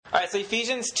All right, so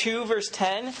Ephesians 2, verse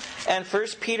 10, and 1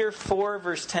 Peter 4,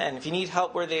 verse 10. If you need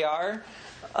help where they are,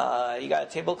 you got a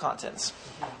table of contents.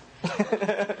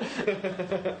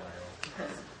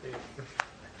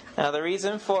 Now, the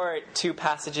reason for two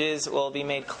passages will be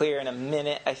made clear in a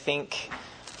minute, I think.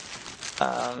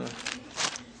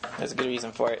 There's a good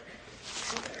reason for it.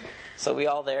 So we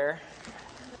all there?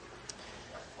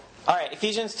 All right,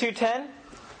 Ephesians 2:10.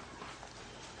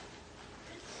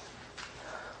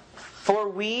 For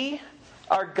we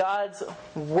are God's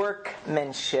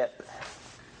workmanship.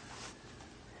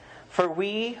 For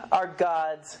we are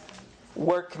God's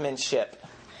workmanship.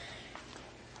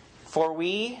 For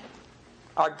we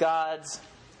are God's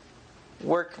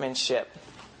workmanship.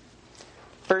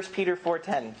 1 Peter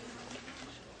 4:10.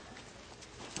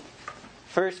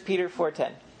 1 Peter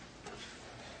 4:10.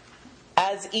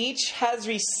 As each has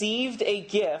received a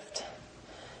gift,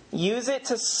 use it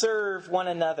to serve one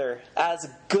another as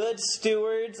good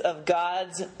stewards of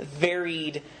God's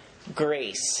varied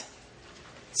grace.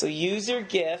 So use your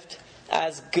gift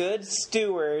as good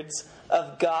stewards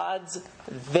of God's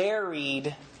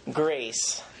varied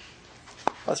grace.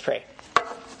 Let's pray.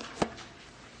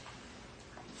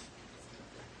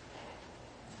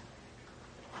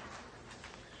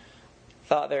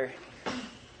 Father,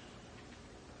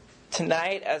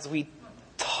 tonight as we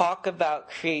talk about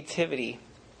creativity,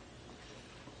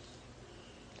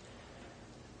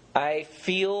 I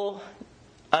feel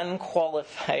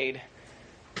unqualified,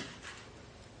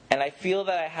 and I feel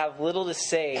that I have little to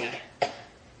say,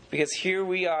 because here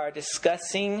we are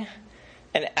discussing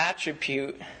an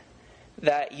attribute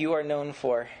that you are known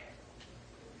for,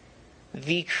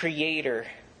 the Creator.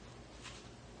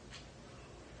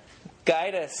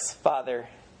 Guide us, Father,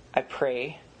 I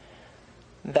pray,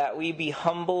 that we be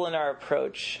humble in our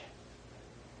approach,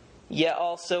 yet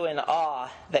also in awe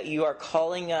that you are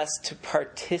calling us to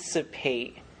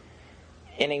participate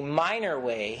in a minor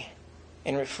way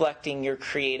in reflecting your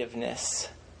creativeness.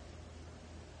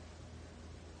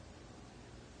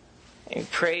 And we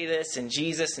pray this in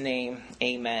Jesus' name,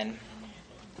 amen.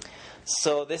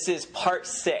 So this is part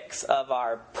 6 of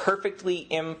our Perfectly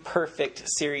Imperfect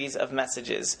series of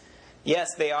messages.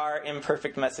 Yes, they are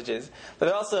imperfect messages, but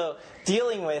they're also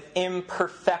dealing with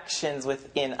imperfections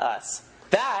within us.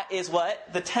 That is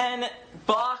what the 10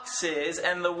 boxes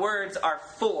and the words are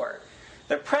for.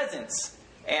 They're presents.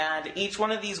 And each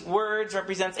one of these words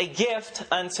represents a gift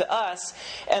unto us.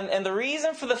 And the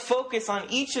reason for the focus on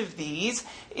each of these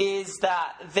is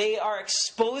that they are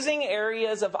exposing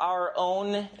areas of our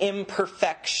own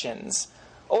imperfections.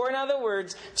 Or in other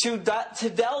words, to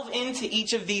delve into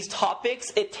each of these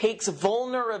topics, it takes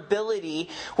vulnerability,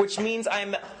 which means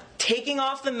I'm taking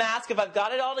off the mask if I've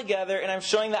got it all together, and I'm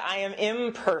showing that I am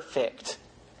imperfect.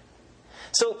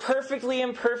 So perfectly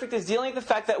imperfect is dealing with the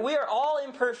fact that we are all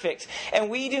imperfect, and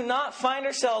we do not find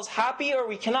ourselves happy, or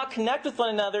we cannot connect with one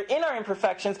another in our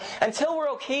imperfections until we're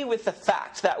okay with the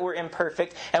fact that we're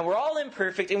imperfect, and we're all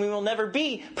imperfect, and we will never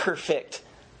be perfect.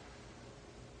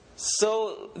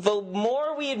 So the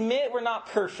more we admit we're not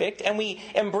perfect and we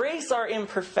embrace our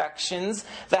imperfections,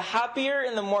 the happier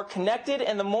and the more connected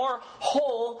and the more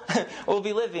whole we'll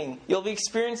be living. You'll be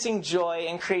experiencing joy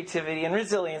and creativity and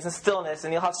resilience and stillness,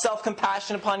 and you'll have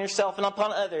self-compassion upon yourself and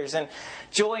upon others, and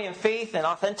joy and faith and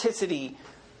authenticity.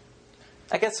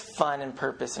 I guess fun and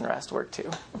purpose and rest work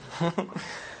too.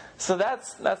 So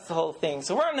that's the whole thing.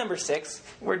 So we're on number 6.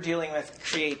 We're dealing with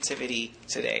creativity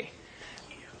today.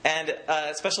 And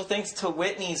special thanks to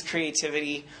Whitney's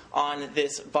creativity on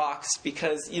this box,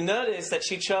 because you notice that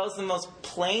she chose the most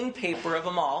plain paper of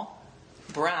them all,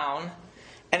 brown,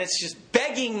 and it's just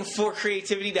begging for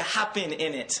creativity to happen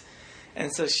in it.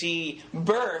 And so she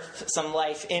birthed some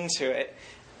life into it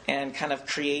and kind of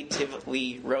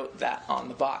creatively wrote that on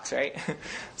the box, right?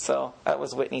 So that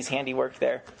was Whitney's handiwork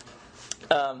there.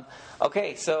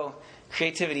 Okay, so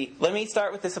creativity. Let me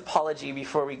start with this apology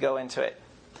before we go into it.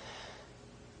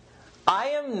 I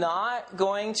am not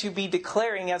going to be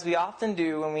declaring, as we often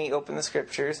do when we open the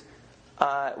scriptures,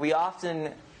 we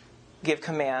often give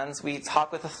commands. We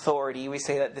talk with authority. We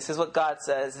say that this is what God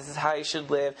says. This is how you should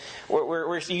live.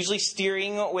 We're usually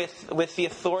steering with the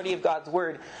authority of God's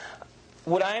word.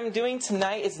 What I'm doing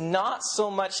tonight is not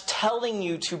so much telling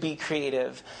you to be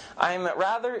creative. I'm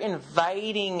rather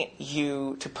inviting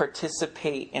you to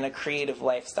participate in a creative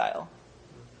lifestyle.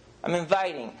 I'm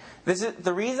inviting.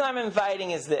 The reason I'm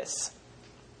inviting is this.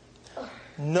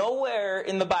 Nowhere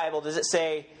in the Bible does it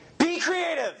say, be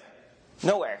creative.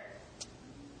 Nowhere.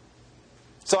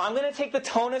 So I'm going to take the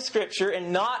tone of Scripture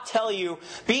and not tell you,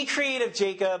 be creative,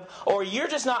 Jacob, or you're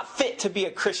just not fit to be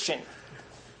a Christian.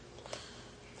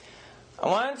 I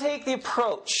want to take the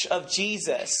approach of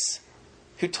Jesus,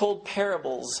 who told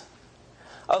parables,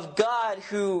 of God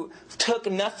who took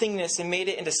nothingness and made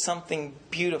it into something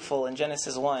beautiful in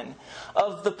Genesis 1,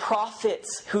 of the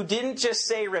prophets who didn't just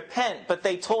say repent, but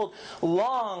they told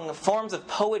long forms of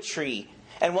poetry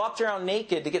and walked around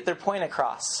naked to get their point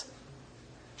across.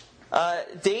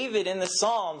 David in the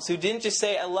Psalms, who didn't just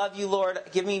say, I love you, Lord,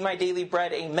 give me my daily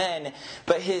bread, amen.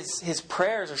 But his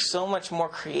prayers are so much more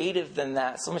creative than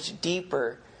that, so much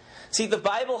deeper. See, the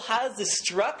Bible has the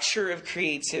structure of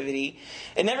creativity.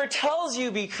 It never tells you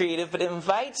to be creative, but it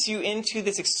invites you into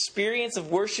this experience of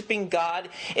worshiping God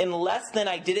in less than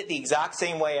I did it the exact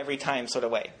same way every time sort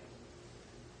of way.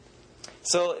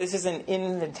 So this is an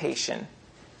invitation.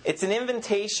 It's an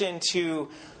invitation to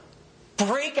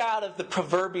break out of the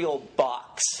proverbial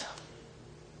box.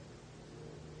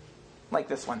 Like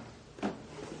this one.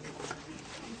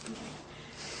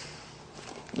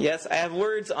 Yes, I have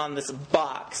words on this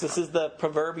box. This is the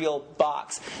proverbial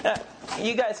box. Now,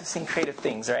 you guys have seen creative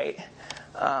things, right?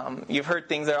 You've heard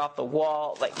things that are off the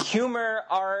wall, like humor,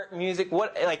 art, music.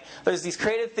 There's these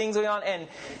creative things going on, and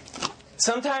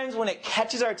sometimes when it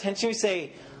catches our attention, we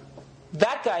say,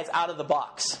 that guy's out of the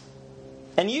box.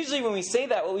 And usually when we say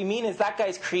that, what we mean is that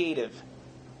guy's creative.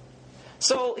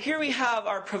 So here we have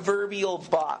our proverbial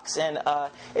box. And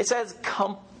it says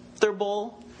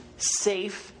comfortable,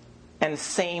 safe, and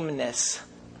sameness.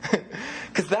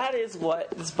 Because that is what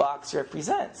this box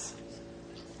represents.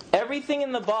 Everything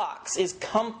in the box is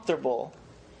comfortable.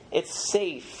 It's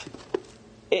safe.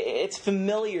 It's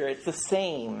familiar. It's the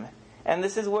same. And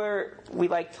this is where we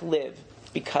like to live.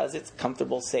 Because it's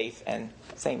comfortable, safe, and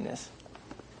sameness.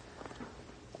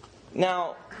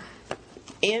 Now,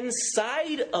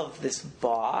 inside of this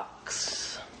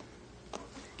box,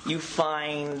 you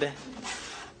find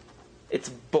it's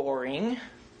boring,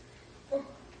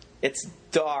 it's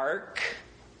dark,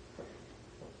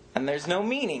 and there's no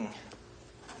meaning.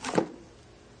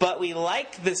 But we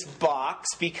like this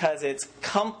box because it's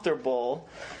comfortable,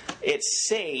 it's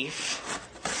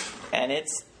safe, and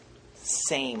it's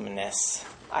sameness.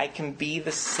 I can be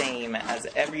the same as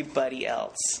everybody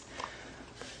else.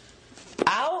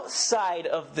 Outside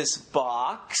of this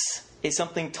box is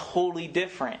something totally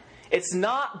different. It's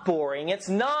not boring. It's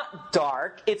not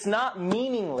dark. It's not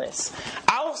meaningless.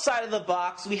 Outside of the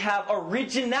box, we have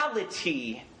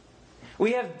originality.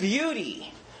 We have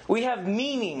beauty. We have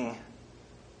meaning.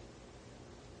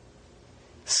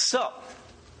 So,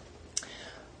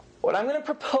 what I'm going to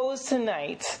propose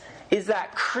tonight is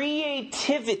that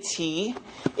creativity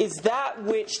is that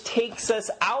which takes us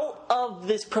out of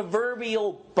this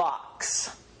proverbial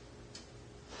box.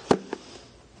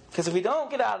 Because if we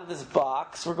don't get out of this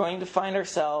box, we're going to find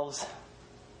ourselves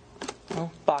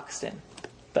boxed in.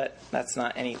 But that's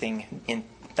not anything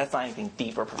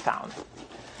deep or profound.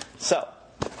 So,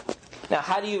 now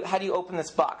how do you open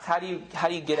this box? How do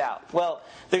you get out? Well,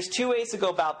 there's two ways to go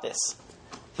about this.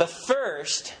 The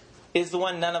first is the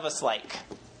one none of us like.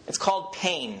 It's called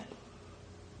pain.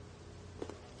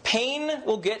 Pain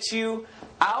will get you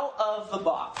out of the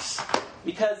box.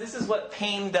 Because this is what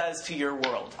pain does to your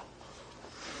world.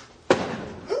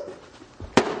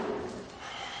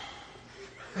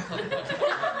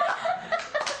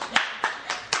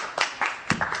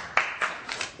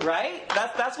 Right?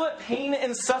 That's what pain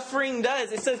and suffering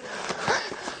does. It says,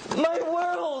 my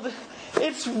world,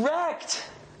 it's wrecked.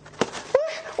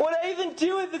 What do I even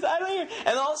do with this? I don't even...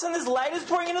 And all of a sudden this light is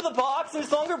pouring into the box, and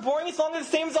it's no longer boring, it's no longer the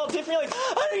same, it's all different. You're like,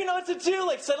 I don't even know what to do.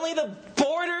 Like suddenly the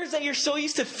borders that you're so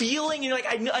used to feeling, you're like,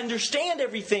 I understand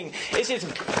everything. It's just...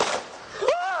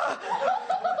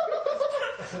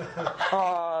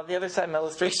 Oh, the other side of my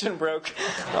illustration broke.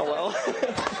 Oh well.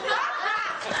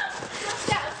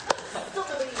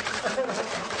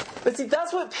 But see,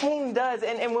 that's what pain does.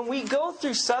 And when we go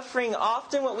through suffering,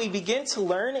 often what we begin to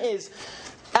learn is,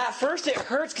 at first it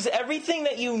hurts because everything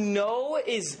that you know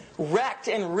is wrecked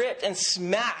and ripped and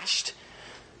smashed.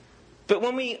 But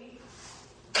when we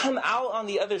come out on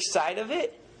the other side of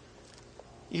it,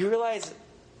 you realize,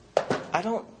 I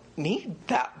don't need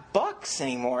that box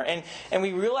anymore. And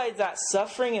we realize that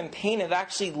suffering and pain have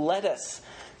actually led us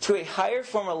to a higher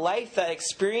form of life that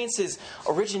experiences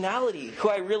originality, who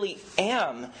I really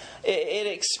am. It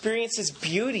experiences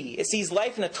beauty. It sees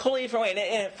life in a totally different way, and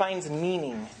it finds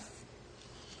meaning.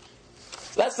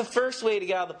 That's the first way to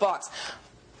get out of the box.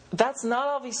 That's not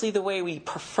obviously the way we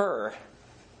prefer.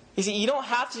 You see, you don't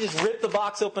have to just rip the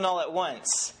box open all at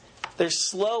once. There's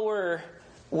slower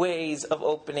ways of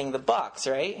opening the box,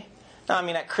 right? Now, I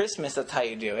mean, at Christmas, that's how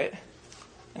you do it.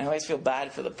 And I always feel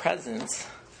bad for the presents.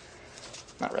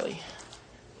 Not really.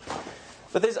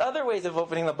 But there's other ways of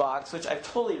opening the box, which I've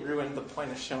totally ruined the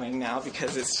point of showing now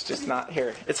because it's just not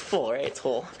here. It's full, right? It's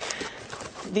full.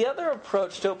 The other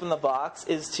approach to open the box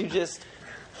is to just...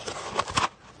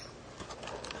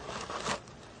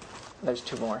 There's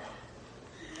two more.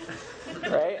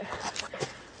 Right?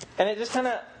 And it just kind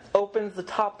of opens the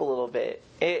top a little bit.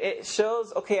 It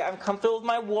shows, okay, I'm comfortable with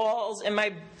my walls and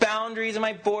my boundaries and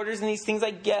my borders and these things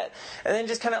I get. And then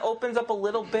just kind of opens up a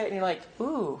little bit and you're like,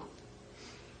 ooh,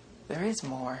 there is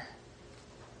more.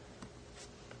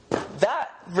 That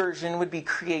version would be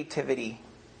creativity.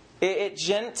 It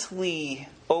gently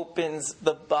opens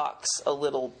the box a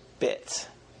little bit.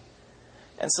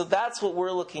 And so that's what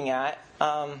we're looking at.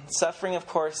 Suffering, of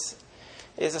course,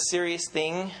 is a serious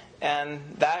thing, and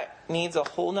that needs a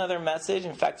whole nother message.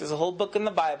 In fact, there's a whole book in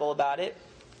the Bible about it.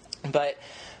 But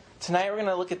tonight we're going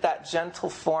to look at that gentle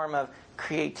form of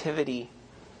creativity.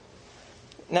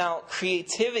 Now,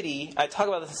 creativity, I talk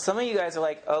about this, some of you guys are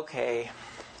like, okay,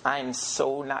 I'm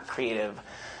so not creative.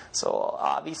 So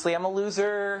obviously I'm a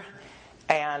loser,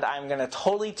 and I'm going to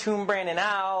totally tune Brandon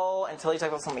out until he talks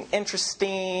about something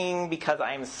interesting because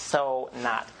I'm so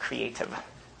not creative.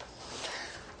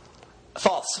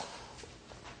 False.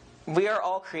 We are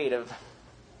all creative.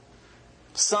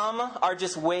 Some are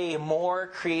just way more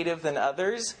creative than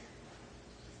others.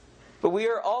 But we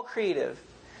are all creative.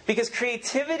 Because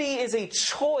creativity is a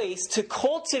choice to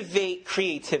cultivate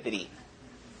creativity.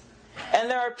 And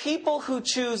there are people who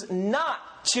choose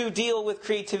not to deal with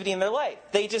creativity in their life.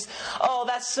 They just, oh,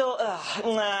 that's so,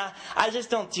 nah, I just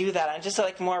don't do that. I'm just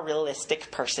like a more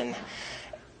realistic person.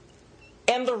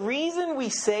 And the reason we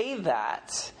say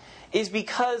that is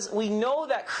because we know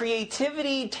that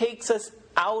creativity takes us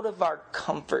out of our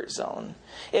comfort zone.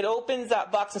 It opens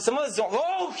that box, and some of us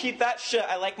don't, keep that shut.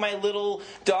 I like my little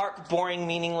dark, boring,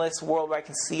 meaningless world where I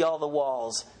can see all the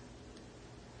walls.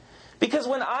 Because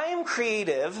when I am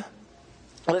creative,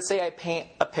 let's say I paint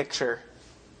a picture.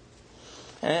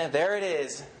 And there it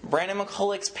is. Brandon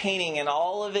McCulloch's painting in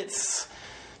all of its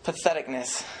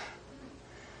patheticness.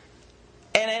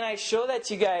 And I show that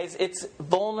to you guys, it's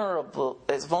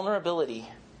vulnerability.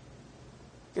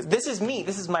 This is me.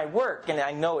 This is my work. And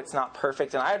I know it's not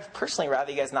perfect. And I'd personally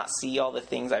rather you guys not see all the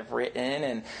things I've written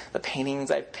and the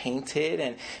paintings I've painted.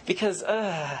 And because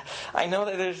I know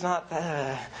that there's not...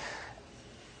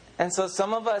 And so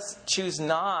some of us choose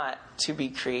not to be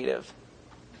creative.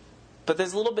 But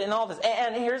there's a little bit in all this.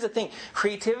 And here's the thing.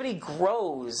 Creativity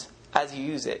grows as you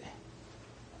use it.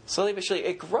 Slowly but surely,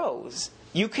 it grows.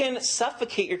 You can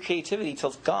suffocate your creativity till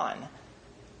it's gone.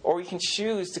 Or you can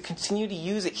choose to continue to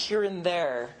use it here and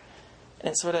there.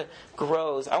 And it sort of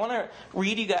grows. I want to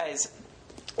read you guys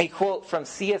a quote from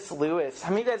C.S. Lewis. How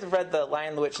many of you guys have read The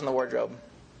Lion, the Witch, and the Wardrobe?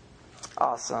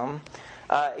 Awesome.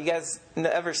 You guys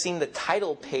ever seen the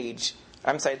title page?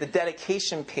 I'm sorry, the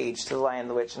dedication page to The Lion,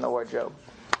 the Witch, and the Wardrobe?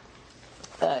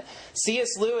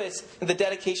 C.S. Lewis, the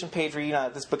dedication page where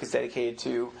this book is dedicated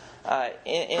to,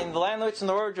 in The Lion, the Witch, and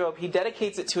the Wardrobe, he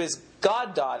dedicates it to his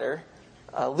goddaughter,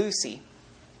 Lucy.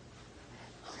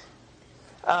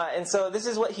 And so this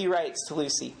is what he writes to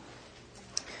Lucy.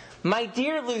 My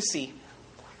dear Lucy,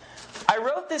 I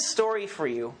wrote this story for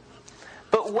you,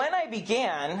 but when I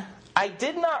began, I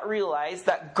did not realize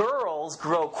that girls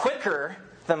grow quicker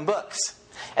than books.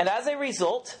 And as a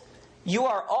result, you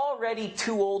are already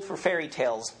too old for fairy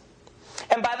tales.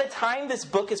 And by the time this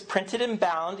book is printed and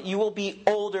bound, you will be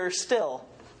older still.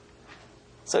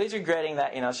 So he's regretting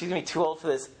that, she's going to be too old for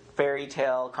this fairy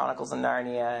tale, Chronicles of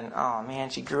Narnia, and oh man,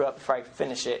 she grew up before I could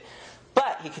finish it.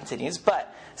 But, he continues,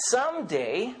 but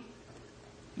someday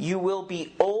you will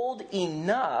be old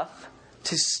enough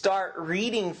to start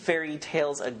reading fairy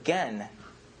tales again.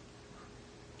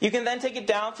 You can then take it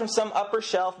down from some upper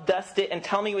shelf, dust it, and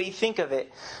tell me what you think of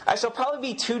it. I shall probably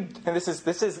be too... And this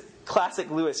is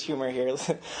classic Lewis humor here.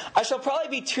 I shall probably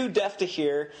be too deaf to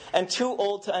hear and too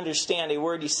old to understand a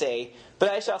word you say,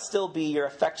 but I shall still be your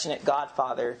affectionate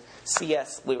godfather,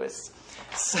 C.S. Lewis.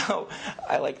 So,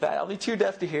 I like that. I'll be too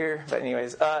deaf to hear. But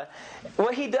anyways,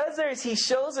 what he does there is he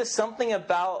shows us something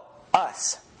about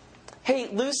us. Hey,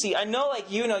 Lucy, I know,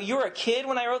 you were a kid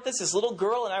when I wrote this little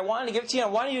girl, and I wanted to give it to you,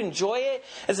 and I wanted you to enjoy it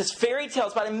as this fairy tale.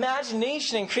 It's about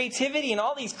imagination and creativity, and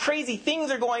all these crazy things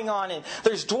are going on, and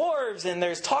there's dwarves, and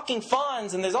there's talking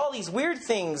fawns, and there's all these weird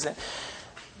things.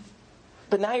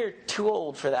 But now you're too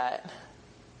old for that.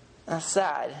 That's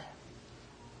sad.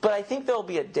 But I think there'll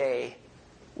be a day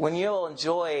when you'll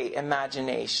enjoy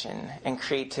imagination and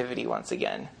creativity once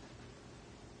again.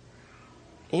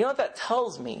 You know what that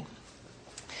tells me?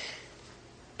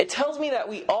 It tells me that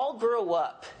we all grow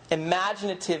up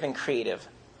imaginative and creative.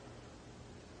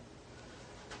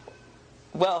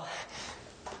 Well,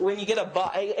 when you get a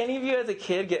box, any of you as a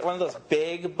kid get one of those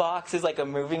big boxes, like a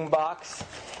moving box?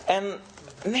 And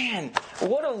man,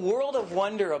 what a world of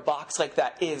wonder a box like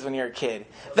that is when you're a kid.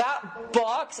 That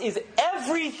box is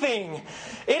everything.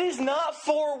 It is not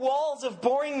four walls of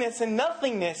boringness and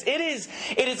nothingness. It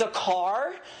is a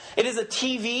car. It is a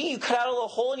TV. You cut out a little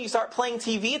hole and you start playing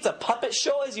TV. It's a puppet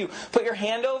show as you put your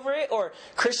hand over it. Or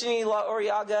Christian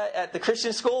Oriaga at the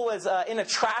Christian school was in a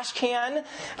trash can,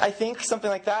 I think, something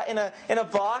like that, in a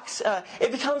box.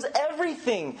 It becomes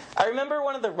everything. I remember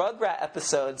one of the Rugrat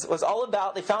episodes was all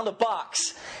about, they found a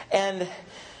box and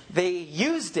they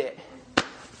used it.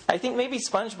 I think maybe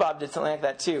SpongeBob did something like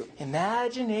that too.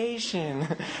 Imagination.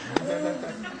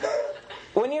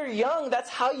 When you're young, that's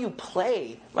how you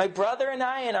play. My brother and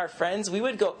I and our friends, we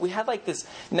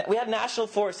had national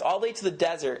forest all the way to the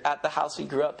desert at the house we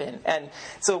grew up in. And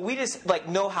so we just,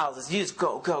 no houses. You just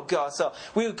go, go, go. So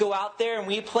we would go out there and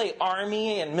we'd play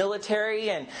army and military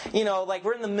and,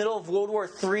 we're in the middle of World War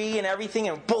III and everything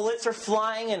and bullets are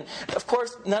flying. And of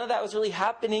course, none of that was really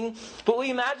happening. But we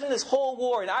imagined this whole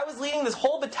war and I was leading this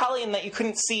whole battalion that you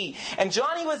couldn't see. And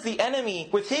Johnny was the enemy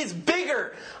with his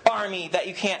bigger army that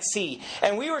you can't see.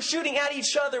 And we were shooting at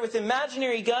each other with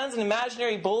imaginary guns and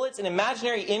imaginary bullets and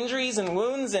imaginary injuries and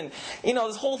wounds and,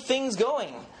 this whole thing's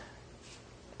going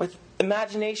with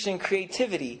imagination and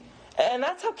creativity. And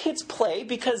that's how kids play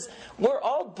because we're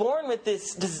all born with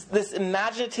this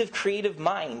imaginative, creative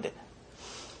mind.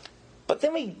 But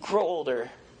then we grow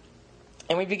older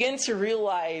and we begin to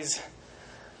realize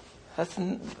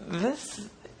this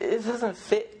doesn't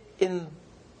fit in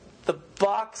the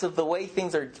box of the way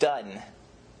things are done.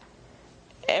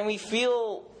 And we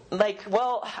feel like,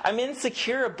 I'm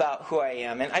insecure about who I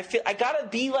am. And I feel I gotta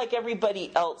be like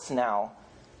everybody else now.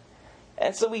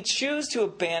 And so we choose to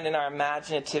abandon our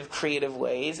imaginative, creative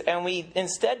ways. And we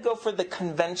instead go for the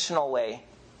conventional way.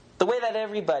 The way that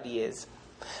everybody is.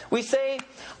 We say,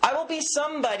 I will be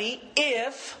somebody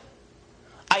if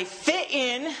I fit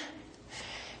in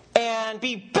and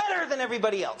be better than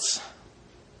everybody else.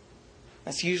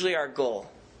 That's usually our goal.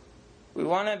 We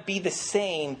want to be the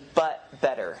same, but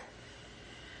better.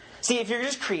 See, if you're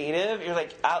just creative, you're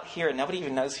out here and nobody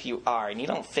even knows who you are, and you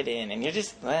don't fit in, and you're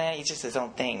just his own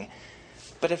thing.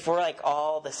 But if we're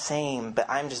all the same, but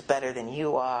I'm just better than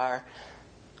you are,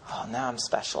 now I'm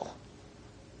special.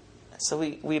 So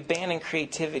we abandon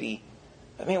creativity.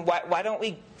 I mean, why don't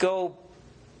we go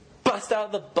bust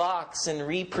out the box and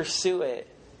re-pursue it?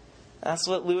 That's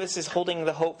what Lewis is holding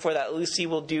the hope for that Lucy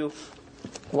will do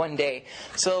one day.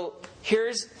 So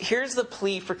here's the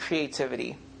plea for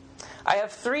creativity. I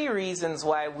have 3 reasons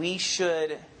why we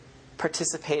should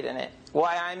participate in it.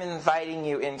 Why I'm inviting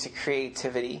you into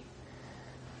creativity.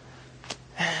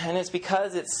 And it's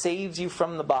because it saves you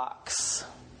from the box.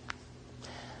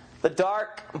 The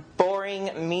dark,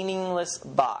 boring, meaningless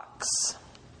box.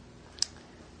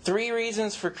 3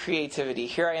 reasons for creativity.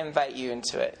 Here I invite you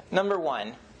into it. Number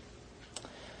 1.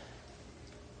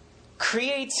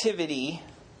 Creativity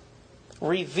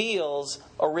reveals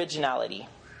originality.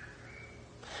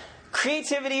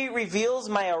 Creativity reveals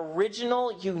my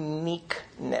original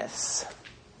uniqueness.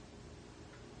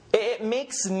 It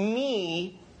makes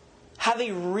me have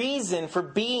a reason for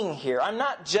being here. I'm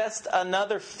not just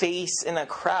another face in a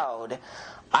crowd.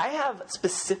 I have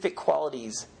specific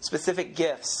qualities, specific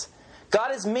gifts.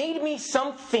 God has made me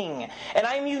something, and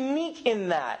I'm unique in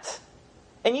that.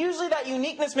 And usually that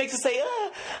uniqueness makes us say,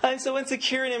 I'm so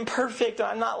insecure and imperfect,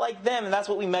 I'm not like them. And that's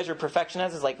what we measure perfection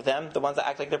as, is like them, the ones that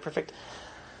act like they're perfect.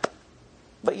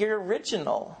 But you're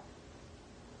original.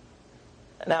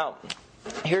 Now,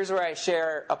 here's where I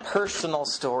share a personal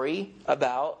story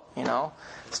about,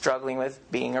 struggling with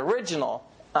being original.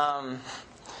 Well,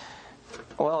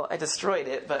 I destroyed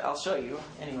it, but I'll show you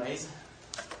anyways.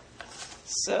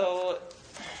 So,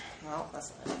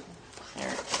 that's not it.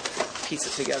 Here, piece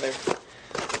it together.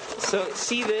 So,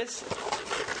 see this?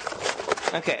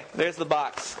 Okay, there's the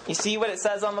box. You see what it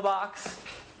says on the box?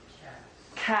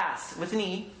 Caste, with an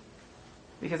E.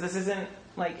 Because this isn't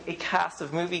like a cast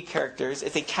of movie characters.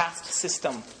 It's a caste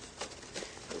system.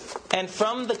 And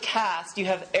from the cast, you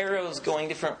have arrows going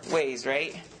different ways,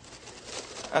 right?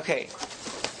 Okay.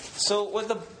 So what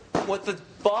the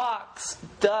box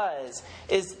does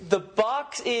is the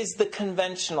box is the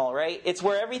conventional, right? It's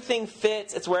where everything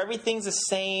fits. It's where everything's the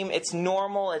same. It's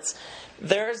normal.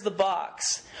 There's the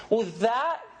box. Well,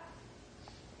 that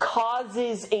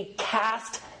causes a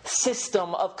caste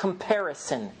system of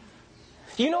comparison.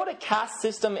 You know what a caste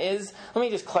system is? Let me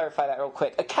just clarify that real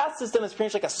quick. A caste system is pretty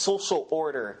much like a social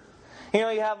order. You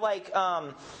have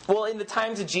in the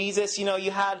times of Jesus,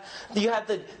 you had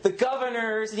the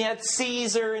governors, and you had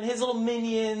Caesar and his little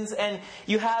minions, and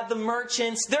you had the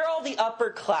merchants. They're all the upper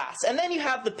class. And then you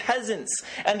have the peasants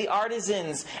and the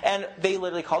artisans, and they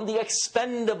literally call them the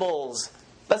expendables.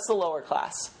 That's the lower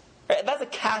class. Right? That's a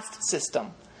caste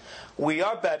system. We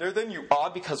are better than you are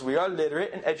because we are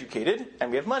literate and educated,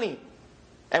 and we have money.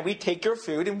 And we take your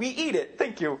food and we eat it.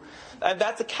 Thank you. And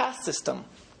that's a caste system.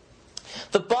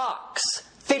 The box,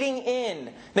 fitting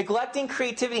in, neglecting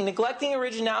creativity, neglecting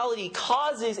originality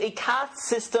causes a caste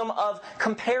system of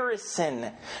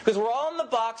comparison. Because we're all in the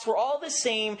box, we're all the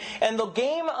same, and the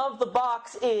game of the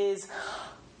box is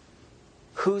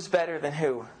who's better than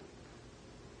who.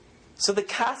 So the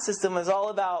caste system is all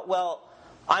about, well,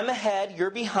 I'm ahead, you're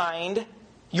behind,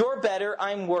 you're better,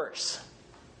 I'm worse.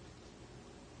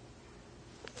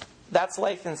 That's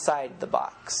life inside the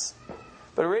box.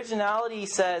 But originality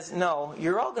says, no,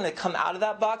 you're all going to come out of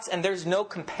that box and there's no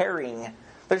comparing.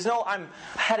 There's no, I'm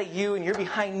ahead of you and you're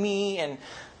behind me, and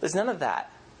there's none of that.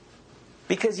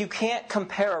 Because you can't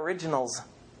compare originals.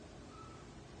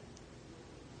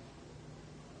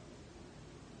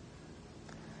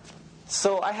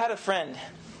 So I had a friend,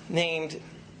 and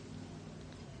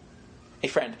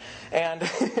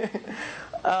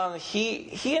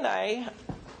he and I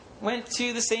went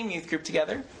to the same youth group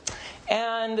together.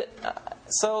 And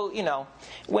so,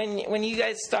 when you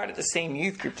guys start at the same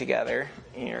youth group together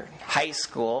in your high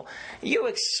school, you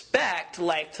expect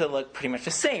life to look pretty much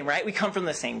the same, right? We come from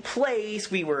the same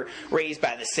place. We were raised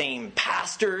by the same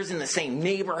pastors in the same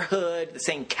neighborhood, the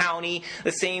same county,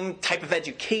 the same type of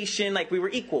education. Like, we were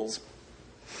equals.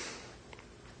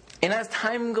 And as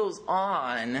time goes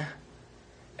on,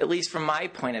 at least from my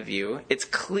point of view, it's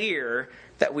clear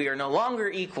that we are no longer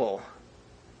equal.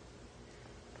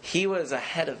 He was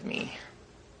ahead of me.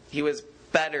 He was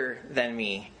better than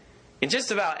me in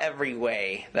just about every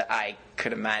way that I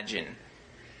could imagine.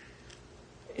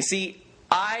 You see,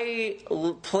 I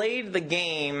played the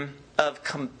game of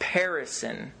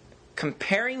comparison,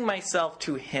 comparing myself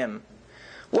to him.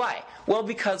 Why? Well,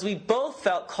 because we both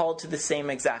felt called to the same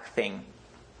exact thing.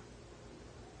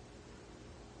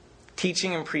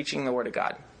 Teaching and preaching the Word of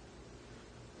God.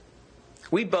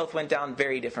 We both went down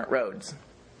very different roads.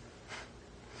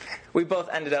 We both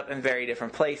ended up in very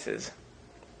different places.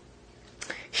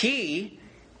 He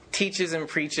teaches and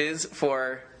preaches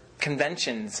for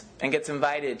conventions and gets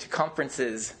invited to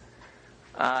conferences.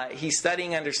 He's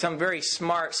studying under some very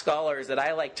smart scholars that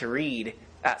I like to read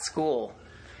at school.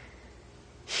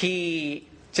 He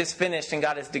just finished and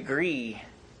got his degree.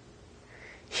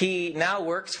 He now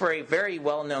works for a very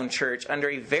well-known church under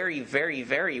a very, very,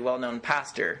 very well-known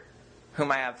pastor,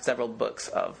 whom I have several books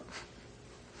of.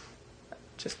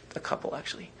 Just a couple,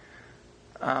 actually.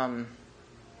 And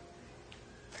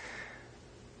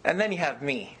then you have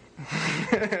me,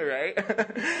 right?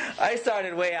 I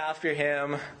started way after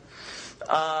him.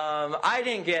 I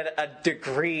didn't get a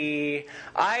degree.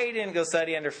 I didn't go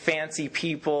study under fancy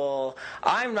people.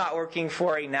 I'm not working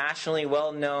for a nationally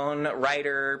well-known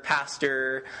writer,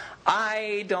 pastor.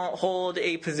 I don't hold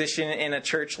a position in a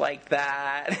church like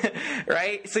that,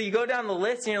 right? So you go down the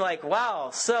list and you're like,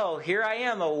 wow, so here I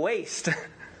am, a waste.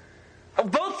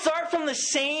 Both start from the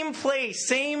same place,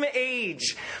 same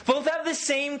age. Both have the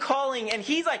same calling. And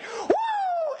he's like, woo!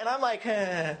 And I'm like,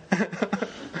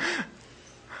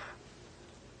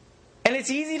 And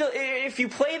it's easy to, if you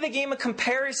play the game of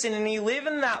comparison and you live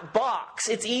in that box,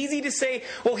 it's easy to say,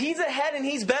 well, he's ahead and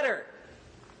he's better.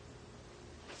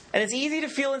 And it's easy to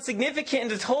feel insignificant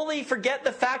and to totally forget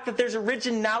the fact that there's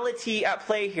originality at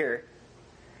play here.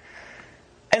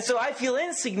 And so I feel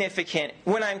insignificant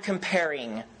when I'm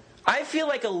comparing. I feel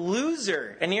like a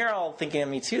loser. And you're all thinking of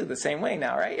me too the same way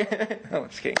now, right? I'm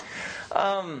just kidding.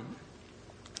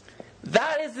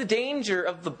 That is the danger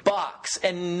of the box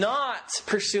and not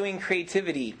pursuing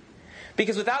creativity.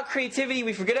 Because without creativity,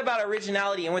 we forget about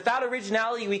originality. And without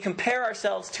originality, we compare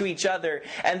ourselves to each other.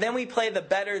 And then we play the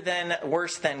better than,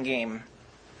 worse than game.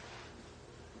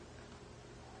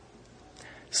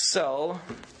 So,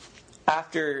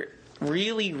 after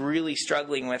really, really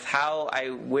struggling with how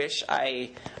I wish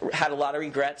I had a lot of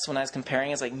regrets when I was comparing.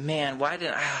 It's like, man, why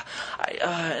didn't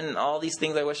and all these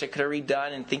things I wish I could have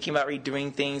redone, and thinking about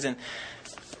redoing things. And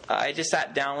I just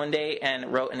sat down one day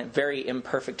and wrote a very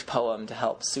imperfect poem to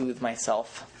help soothe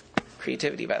myself.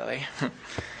 Creativity, by the way.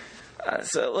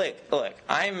 So look,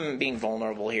 I'm being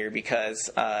vulnerable here because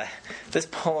this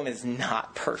poem is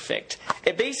not perfect.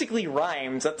 It basically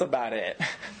rhymes, that's about it.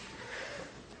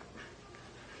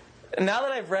 Now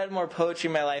that I've read more poetry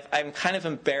in my life, I'm kind of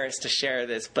embarrassed to share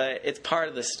this, but it's part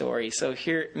of the story. So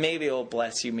here, maybe it will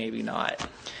bless you, maybe not.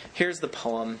 Here's the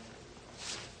poem.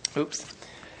 Oops.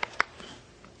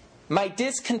 My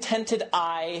discontented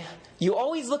eye, you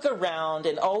always look around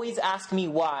and always ask me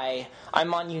why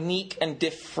I'm on unique and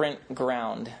different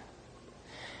ground.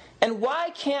 And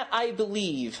why can't I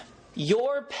believe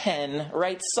your pen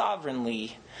writes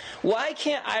sovereignly? Why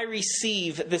can't I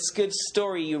receive this good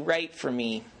story you write for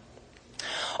me?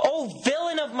 Oh,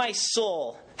 villain of my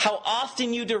soul, how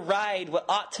often you deride what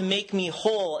ought to make me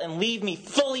whole and leave me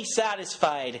fully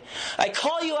satisfied. I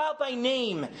call you out by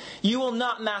name. You will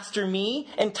not master me,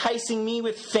 enticing me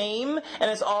with fame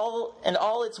and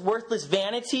all its worthless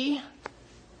vanity.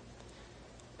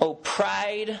 Oh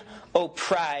pride,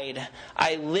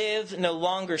 I live no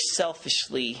longer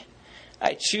selfishly.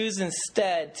 I choose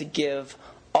instead to give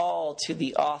all to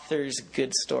the author's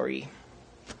good story.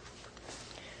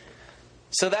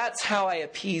 So that's how I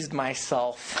appeased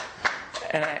myself.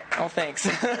 Thanks.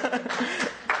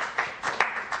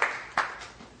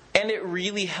 And it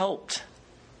really helped.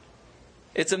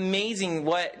 It's amazing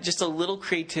what just a little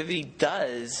creativity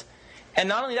does. And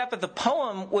not only that, but the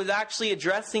poem was actually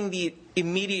addressing the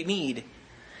immediate need.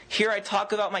 Here I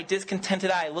talk about my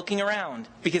discontented eye looking around,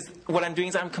 because what I'm doing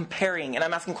is I'm comparing and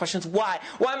I'm asking questions. Why?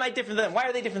 Why am I different than them? Why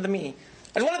are they different than me?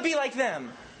 I want to be like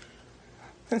them.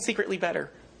 And secretly better.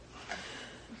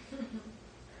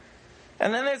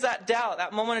 And then there's that doubt,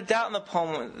 that moment of doubt in the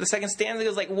poem. The second stanza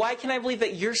goes like, why can I believe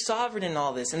that you're sovereign in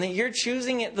all this and that you're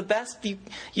choosing it the best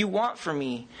you want for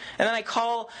me? And then I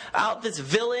call out this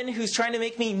villain who's trying to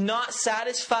make me not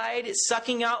satisfied,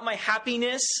 sucking out my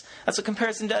happiness. That's what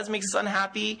comparison does, makes us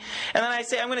unhappy. And then I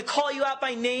say, I'm going to call you out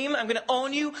by name. I'm going to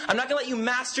own you. I'm not going to let you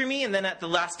master me. And then at the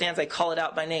last stanza, I call it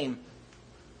out by name.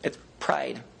 It's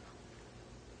pride.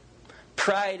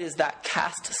 Pride is that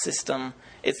caste system.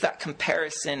 It's that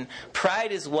comparison.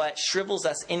 Pride is what shrivels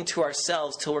us into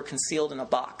ourselves till we're concealed in a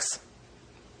box.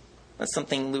 That's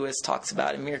something Lewis talks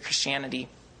about in Mere Christianity.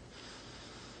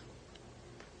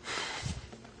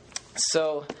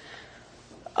 So,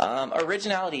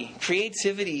 originality.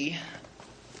 Creativity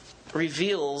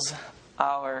reveals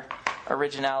our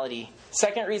originality.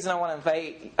 Second reason I want to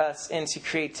invite us into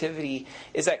creativity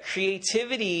is that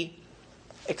creativity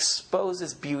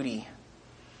exposes beauty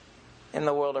in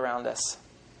the world around us.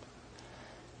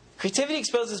 Creativity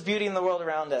exposes beauty in the world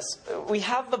around us. We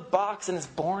have the box and it's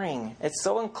boring. It's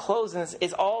so enclosed and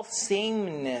it's all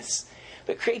sameness.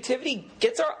 But creativity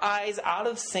gets our eyes out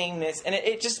of sameness and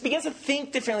it just begins to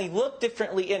think differently, look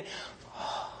differently. And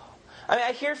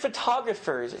I hear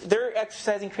photographers, they're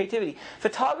exercising creativity.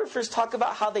 Photographers talk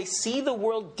about how they see the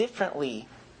world differently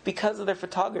because of their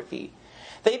photography.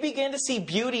 They begin to see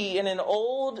beauty in an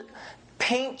old,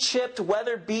 paint-chipped,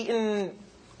 weather-beaten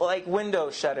window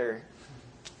shutter.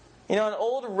 An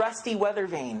old rusty weather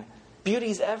vane.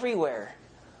 Beauty's everywhere.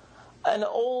 An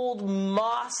old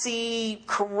mossy,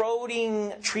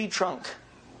 corroding tree trunk.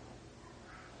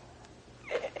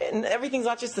 And everything's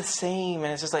not just the same.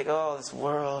 And it's just this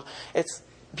world.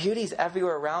 Beauty's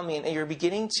everywhere around me. And you're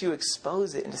beginning to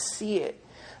expose it and to see it.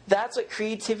 That's what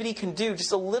creativity can do.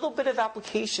 Just a little bit of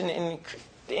application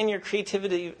in your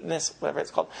creativeness, whatever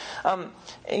it's called. And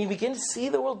you begin to see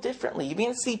the world differently. You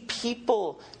begin to see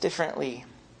people differently.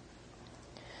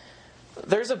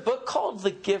 There's a book called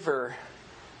The Giver.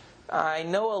 I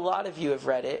know a lot of you have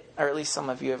read it, or at least some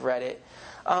of you have read it.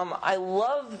 I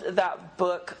loved that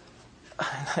book.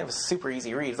 It was super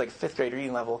easy to read. It was like 5th grade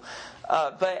reading level.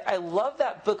 But I love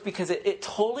that book because it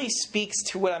totally speaks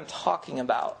to what I'm talking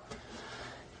about.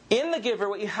 In The Giver,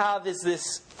 what you have is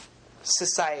this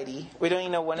society. We don't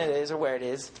even know when it is or where it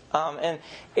is. And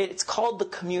it's called the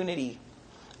community.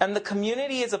 And the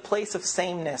community is a place of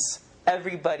sameness.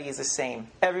 Everybody is the same.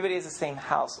 Everybody has the same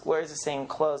house, wears the same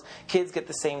clothes, kids get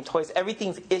the same toys.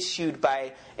 Everything's issued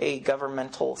by a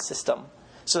governmental system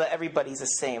so that everybody's the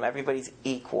same. Everybody's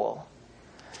equal.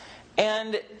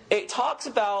 And it talks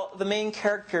about the main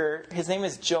character. His name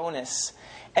is Jonas.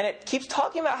 And it keeps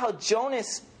talking about how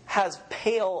Jonas has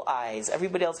pale eyes.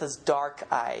 Everybody else has dark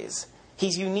eyes.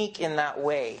 He's unique in that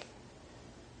way.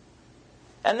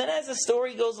 And then as the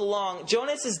story goes along,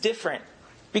 Jonas is different.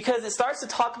 Because it starts to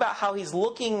talk about how he's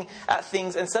looking at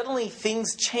things and suddenly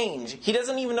things change. He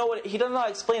doesn't even know he doesn't know how to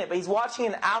explain it, but he's watching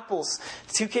an apple,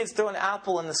 2 kids throw an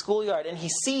apple in the schoolyard, and he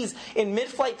sees in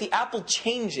mid-flight the apple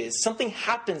changes. Something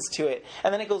happens to it,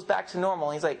 and then it goes back to normal.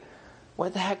 And he's like,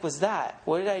 what the heck was that?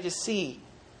 What did I just see?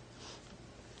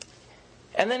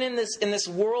 And then in this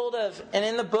world and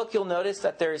in the book you'll notice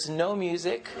that there's no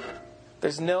music,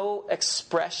 there's no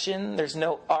expression, there's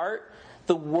no art.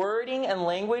 The wording and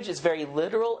language is very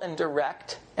literal and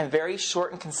direct and very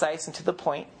short and concise and to the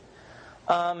point.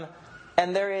 And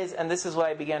this is what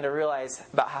I began to realize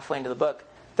about halfway into the book,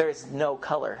 there is no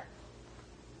color.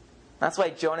 That's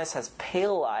why Jonas has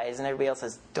pale eyes and everybody else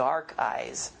has dark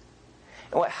eyes.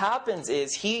 And what happens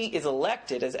is he is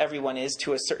elected, as everyone is,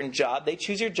 to a certain job. They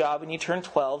choose your job when you turn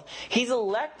 12. He's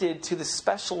elected to the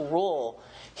special role.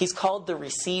 He's called the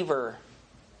receiver.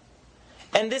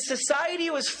 And this society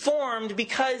was formed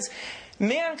because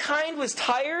mankind was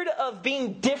tired of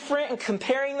being different and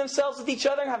comparing themselves with each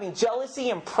other and having jealousy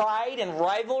and pride and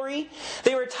rivalry.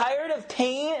 They were tired of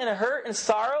pain and hurt and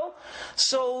sorrow.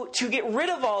 So to get rid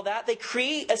of all that, they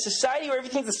create a society where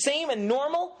everything's the same and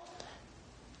normal.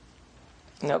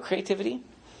 No creativity.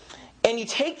 And you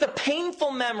take the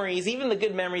painful memories, even the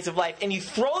good memories of life, and you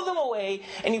throw them away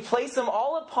and you place them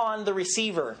all upon the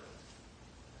receiver.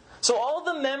 So all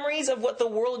the memories of what the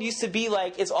world used to be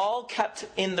like is all kept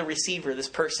in the receiver, this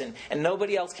person. And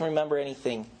nobody else can remember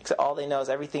anything. Except all they know is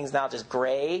everything's now just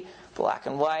gray, black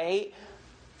and white,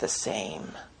 the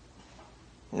same.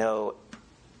 No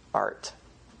art,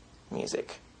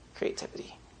 music,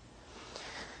 creativity.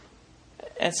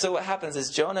 And so what happens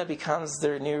is Jonah becomes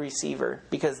their new receiver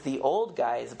because the old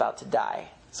guy is about to die.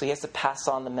 So he has to pass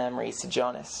on the memories to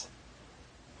Jonas.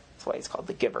 That's why he's called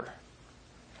the giver.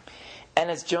 And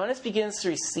as Jonas begins to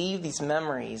receive these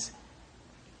memories,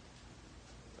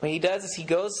 what he does is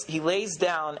he lays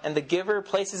down and the giver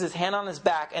places his hand on his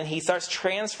back and he starts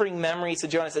transferring memories to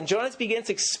Jonas. And Jonas begins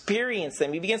to experience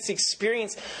them. He begins to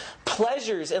experience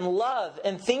pleasures and love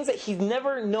and things that he's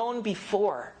never known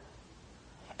before.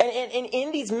 And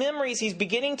in these memories, he's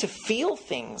beginning to feel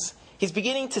things. He's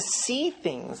beginning to see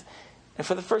things. And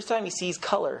for the first time, he sees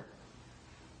color.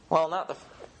 Well,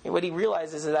 what he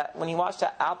realizes is that when he watched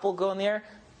that apple go in the air,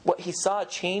 what he saw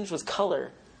change was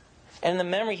color. And in the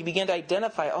memory, he began to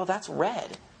identify, oh, that's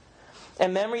red.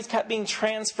 And memories kept being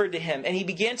transferred to him. And he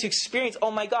began to experience,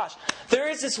 oh my gosh, there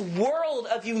is this world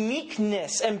of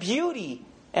uniqueness and beauty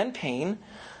and pain.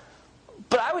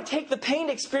 But I would take the pain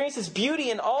to experience this beauty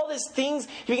and all these things.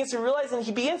 He begins to realize, and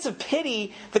he begins to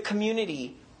pity the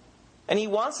community. And he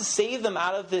wants to save them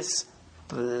out of this,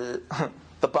 the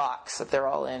box that they're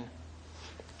all in.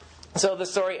 So the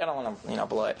story, I don't want to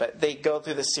blow it, but they go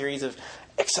through this series of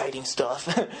exciting stuff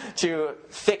to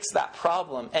fix that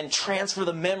problem and transfer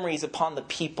the memories upon the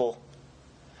people.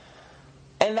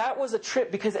 And that was a trip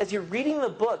because as you're reading the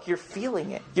book, you're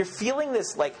feeling it. You're feeling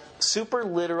this like super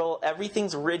literal,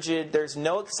 everything's rigid, there's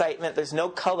no excitement, there's no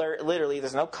color, literally,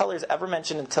 there's no colors ever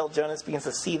mentioned until Jonas begins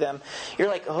to see them. You're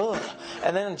like, oh.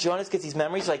 And then Jonas gets these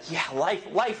memories like, yeah,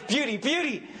 life,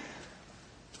 beauty.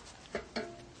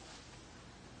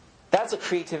 That's what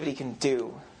creativity can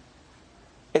do,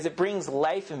 is it brings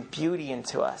life and beauty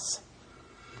into us.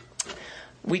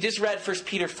 We just read 1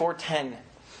 Peter 4:10.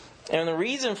 And the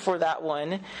reason for that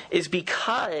one is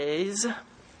because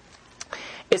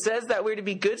it says that we're to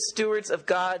be good stewards of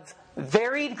God's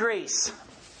varied grace.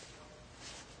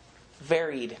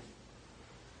 Varied.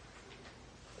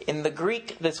 In the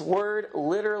Greek, this word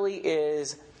literally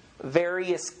is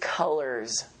various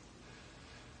colors.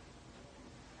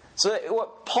 So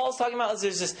what Paul's talking about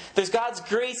is there's God's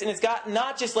grace, and it's got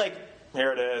not just like,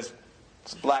 here it is,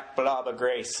 it's black blobba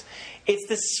grace. It's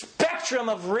the spectrum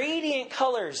of radiant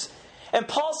colors. And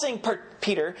Paul's saying,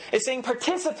 Peter is saying,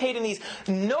 participate in these.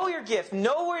 Know your gift.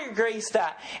 Know where you're graced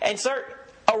at. And start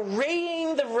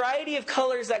arraying the variety of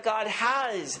colors that God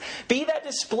has. Be that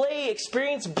display.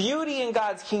 Experience beauty in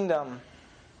God's kingdom.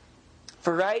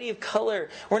 Variety of color.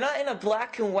 We're not in a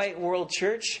black and white world,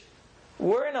 church.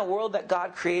 We're in a world that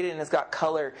God created and has got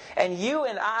color. And you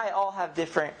and I all have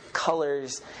different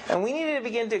colors. And we need to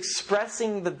begin to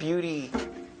expressing the beauty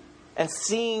and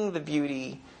seeing the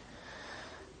beauty.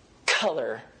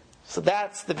 Color. So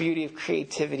that's the beauty of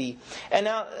creativity. And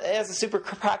now, as a super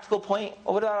practical point,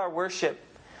 what about our worship?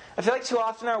 I feel like too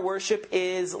often our worship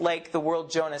is like the world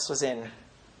Jonas was in.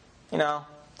 All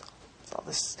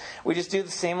this. We just do the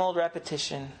same old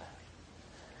repetition.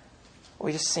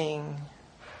 We just sing.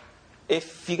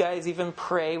 If you guys even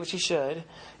pray, which you should,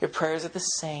 your prayers are the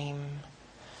same.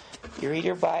 You read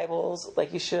your Bibles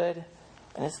like you should,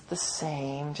 and it's the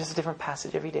same, just a different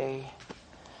passage every day.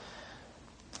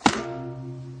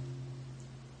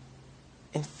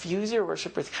 Infuse your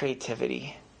worship with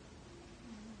creativity.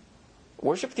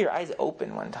 Worship with your eyes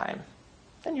open one time,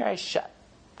 then your eyes shut.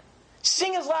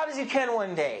 Sing as loud as you can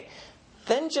one day,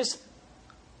 then just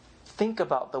think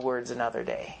about the words another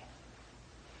day.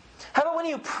 How about when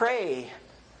you pray?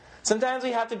 Sometimes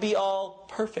we have to be all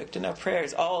perfect in our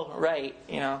prayers, all right.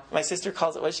 My sister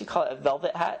calls it, what does she call it, a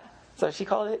velvet hat? Is that what she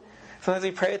called it? Sometimes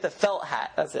we pray with a felt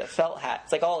hat. That's it, felt hat.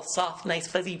 It's like all soft, nice,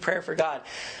 fuzzy prayer for God.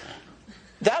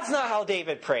 That's not how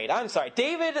David prayed. I'm sorry.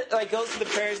 David goes to the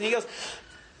prayers and he goes,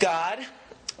 God,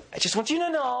 I just want you to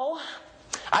know,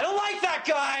 I don't like that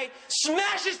guy.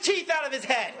 Smash his teeth out of his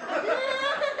head.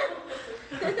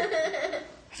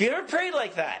 Have you ever prayed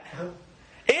like that?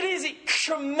 It is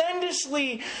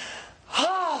tremendously...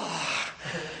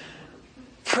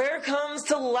 Prayer comes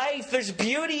to life. There's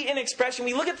beauty in expression.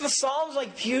 We look at the Psalms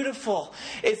like beautiful.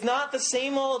 It's not the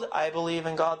same old, I believe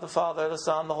in God the Father, the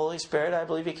Son, the Holy Spirit. I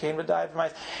believe He came to die for my...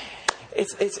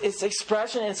 It's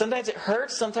expression, and sometimes it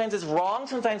hurts, sometimes it's wrong,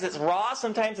 sometimes it's raw,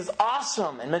 sometimes it's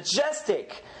awesome and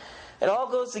majestic. It all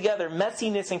goes together,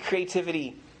 messiness and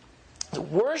creativity.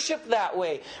 Worship that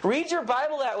way. Read your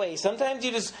Bible that way. Sometimes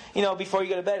you just, before you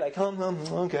go to bed,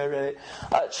 okay, I read it.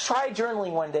 Try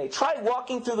journaling one day. Try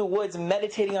walking through the woods and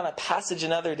meditating on a passage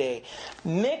another day.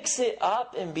 Mix it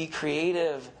up and be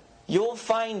creative. You'll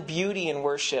find beauty in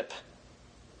worship.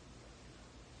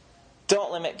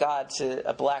 Don't limit God to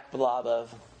a black blob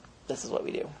of, this is what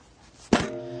we do.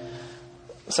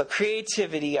 So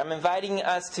creativity, I'm inviting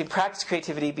us to practice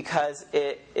creativity because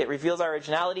it reveals our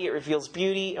originality, it reveals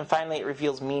beauty, and finally it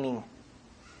reveals meaning.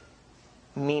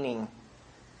 Meaning.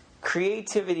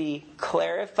 Creativity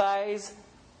clarifies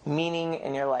meaning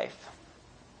in your life.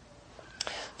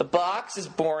 The box is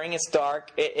boring, it's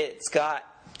dark, it's got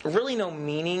really no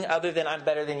meaning other than I'm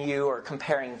better than you or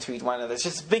comparing to one another. It's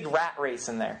just a big rat race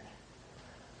in there.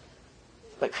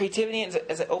 But creativity,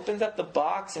 as it opens up the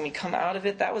box and we come out of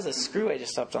it, that was a screw I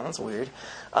just stepped on. That's weird.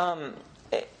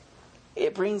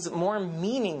 It brings more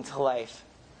meaning to life.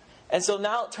 And so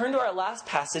now turn to our last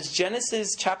passage,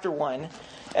 Genesis chapter 1.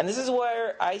 And this is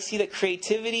where I see that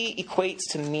creativity equates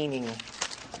to meaning.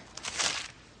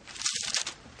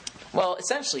 Well,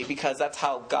 essentially, because that's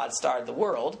how God started the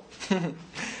world.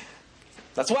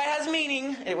 That's why it has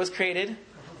meaning. It was created.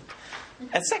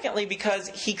 And secondly, because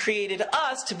He created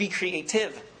us to be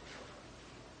creative.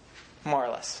 More or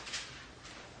less.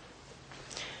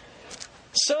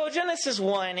 So Genesis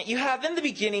 1, you have in the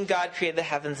beginning God created the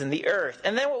heavens and the earth.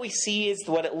 And then what we see is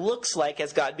what it looks like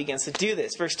as God begins to do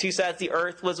this. Verse 2 says the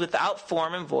earth was without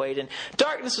form and void, and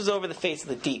darkness was over the face of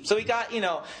the deep. So we got,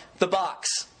 the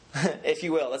box, if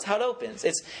you will. That's how it opens.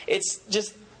 It's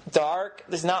just dark.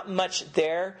 There's not much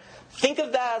there. Think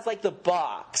of that as like the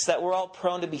box that we're all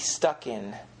prone to be stuck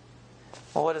in.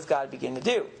 Well, what does God begin to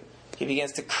do? He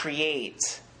begins to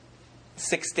create.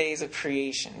 6 days of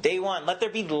creation. Day 1, let there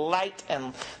be light,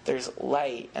 and there's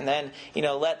light. And then,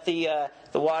 let the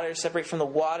waters separate from the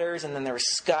waters, and then there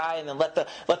was sky, and then let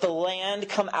the land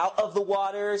come out of the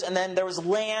waters, and then there was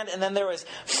land, and then there was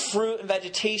fruit and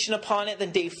vegetation upon it.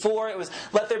 Then day 4, it was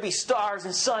let there be stars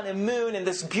and sun and moon, and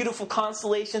this beautiful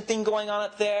constellation thing going on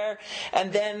up there.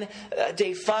 And then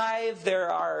day 5,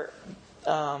 there are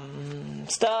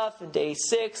stuff, and day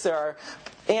 6 there are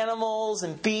animals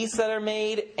and beasts that are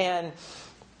made, and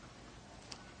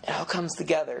it all comes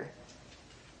together.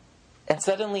 And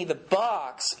suddenly the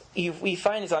box we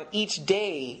find is on each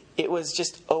day it was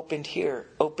just opened here,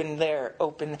 opened there,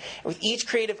 open. With each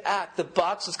creative act, the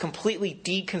box was completely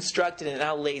deconstructed and it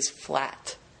now lays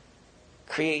flat.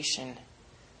 Creation.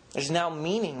 There's now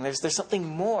meaning. There's something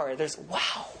more. There's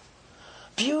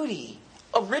beauty.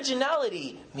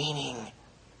 Originality, meaning.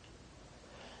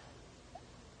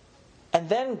 And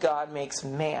then God makes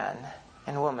man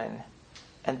and woman.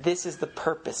 And this is the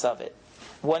purpose of it.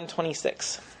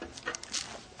 1:26.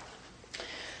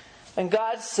 And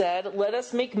God said, let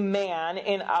us make man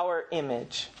in our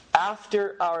image,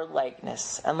 after our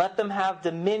likeness, and let them have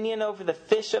dominion over the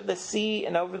fish of the sea,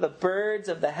 and over the birds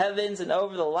of the heavens, and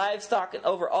over the livestock, and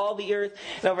over all the earth,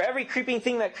 and over every creeping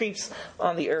thing that creeps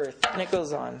on the earth. And it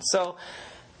goes on. So,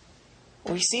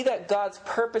 we see that God's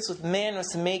purpose with man was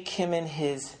to make him in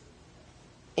His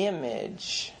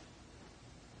image.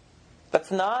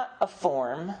 That's not a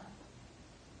form.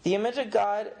 The image of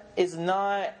God is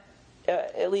not,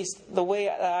 at least the way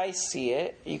that I see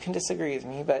it, you can disagree with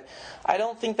me, but I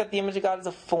don't think that the image of God is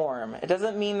a form. It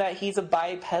doesn't mean that He's a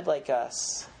biped like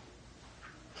us.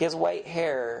 He has white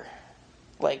hair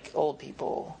like old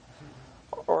people.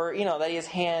 Or, that He has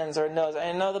hands or a nose.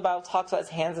 I know the Bible talks about His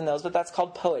hands and nose, but that's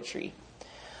called poetry.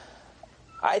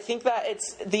 I think that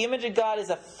the image of God is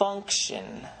a function.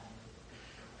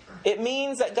 It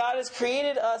means that God has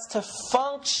created us to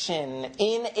function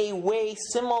in a way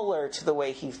similar to the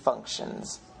way He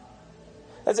functions.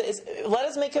 Let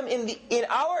us make Him in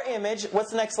our image. What's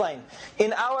the next line?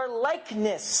 In our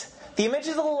likeness. The image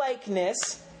is a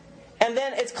likeness, And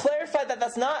then it's clarified that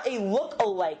that's not a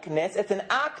look-alikeness, it's an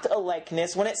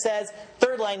act-alikeness when it says,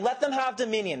 third line, let them have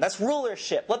dominion. That's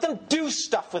rulership. Let them do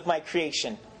stuff with my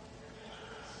creation.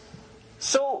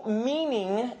 So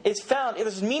meaning is found.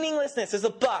 There's meaninglessness. There's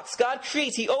a box. God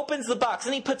creates. He opens the box.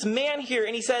 And He puts man here.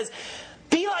 And He says,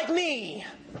 be like me.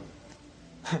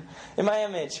 In my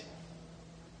image.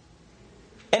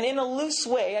 And in a loose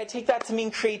way, I take that to mean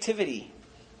creativity.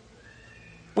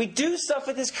 We do stuff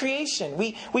with His creation.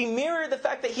 We mirror the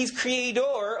fact that He's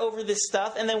creator over this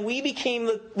stuff. And then we become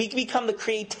the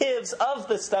creatives of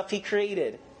the stuff He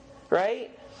created.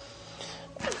 Right?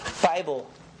 Bible.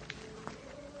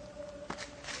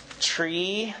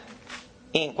 Tree,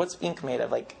 ink. What's ink made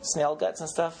of? Like snail guts and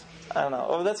stuff? I don't know.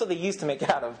 Oh, that's what they used to make it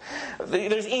out of.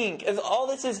 There's ink. All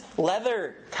this is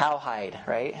leather, cowhide,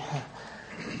 right?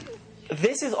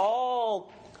 This is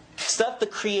all stuff the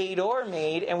Creator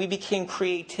made and we became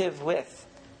creative with.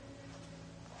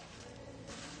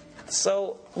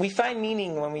 So we find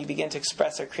meaning when we begin to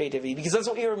express our creativity because that's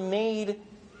what we were made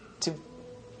to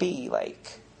be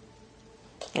like.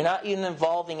 You're not an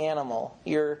evolving animal.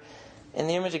 You're in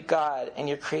the image of God, and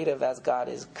you're creative as God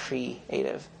is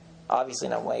creative. Obviously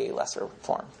in a way lesser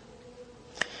form.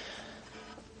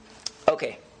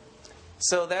 Okay.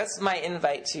 So that's my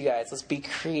invite to you guys. Let's be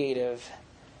creative.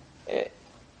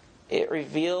 It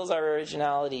reveals our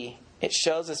originality. It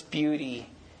shows us beauty.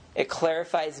 It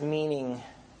clarifies meaning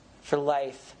for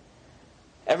life.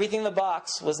 Everything in the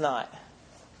box was not.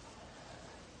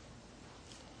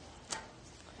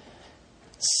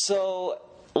 So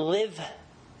live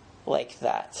like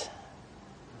that.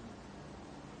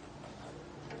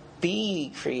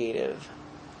 Be creative.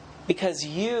 Because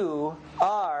you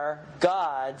are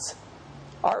God's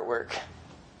artwork.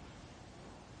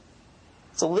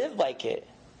 So live like it.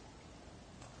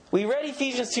 We read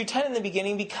Ephesians 2:10 in the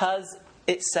beginning because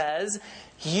it says,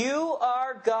 you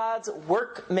are God's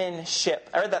workmanship.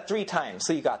 I read that 3 times,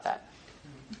 so you got that.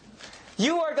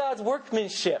 You are God's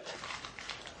workmanship.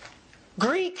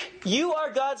 Greek, you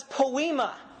are God's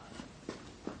poema.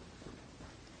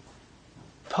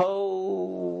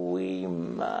 Poema.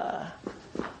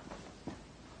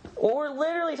 What we're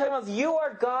literally talking about is you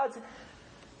are God's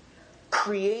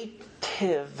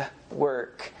creative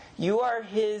work. You are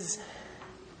His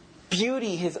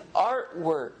beauty, His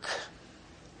artwork.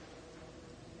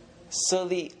 So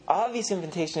the obvious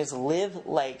invitation is live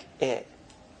like it.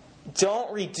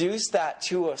 Don't reduce that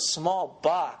to a small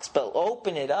box, but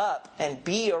open it up and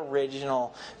be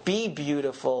original, be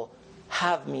beautiful,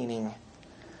 have meaning.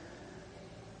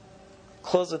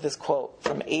 Close with this quote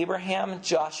from Abraham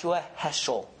Joshua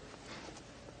Heschel.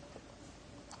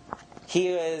 He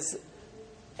is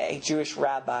a Jewish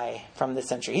rabbi from this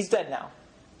century. He's dead now.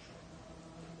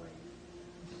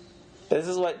 This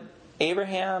is what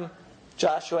Abraham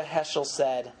Joshua Heschel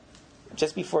said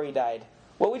just before he died.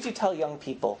 What would you tell young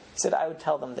people? He said, I would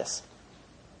tell them this.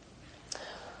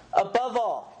 Above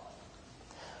all,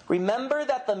 remember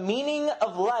that the meaning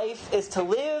of life is to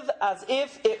live as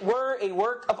if it were a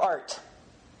work of art.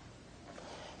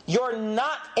 You're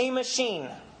not a machine.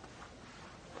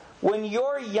 When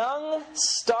you're young,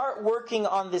 start working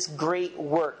on this great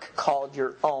work called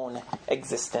your own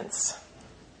existence.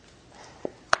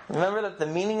 Remember that the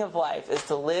meaning of life is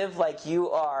to live like you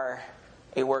are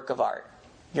a work of art.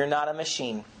 You're not a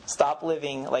machine. Stop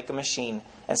living like a machine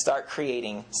and start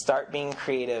creating. Start being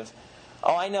creative.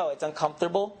 Oh, I know, it's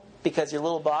uncomfortable because your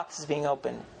little box is being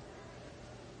opened.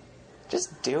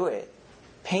 Just do it.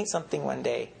 Paint something one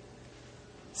day.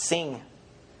 Sing.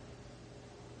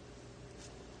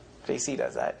 JC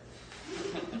does that.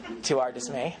 To our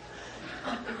dismay.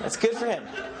 That's good for him.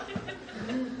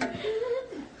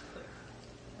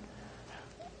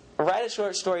 Write a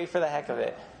short story for the heck of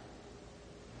it.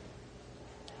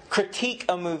 Critique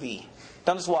a movie.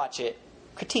 Don't just watch it.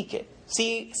 Critique it.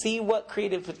 See what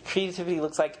creativity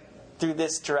looks like through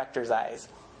this director's eyes.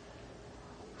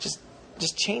 Just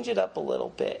change it up a little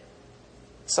bit.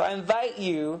 So I invite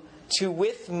you to,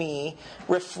 with me,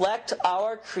 reflect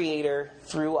our Creator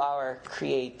through our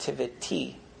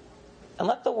creativity. And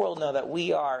let the world know that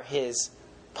we are His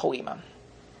poema.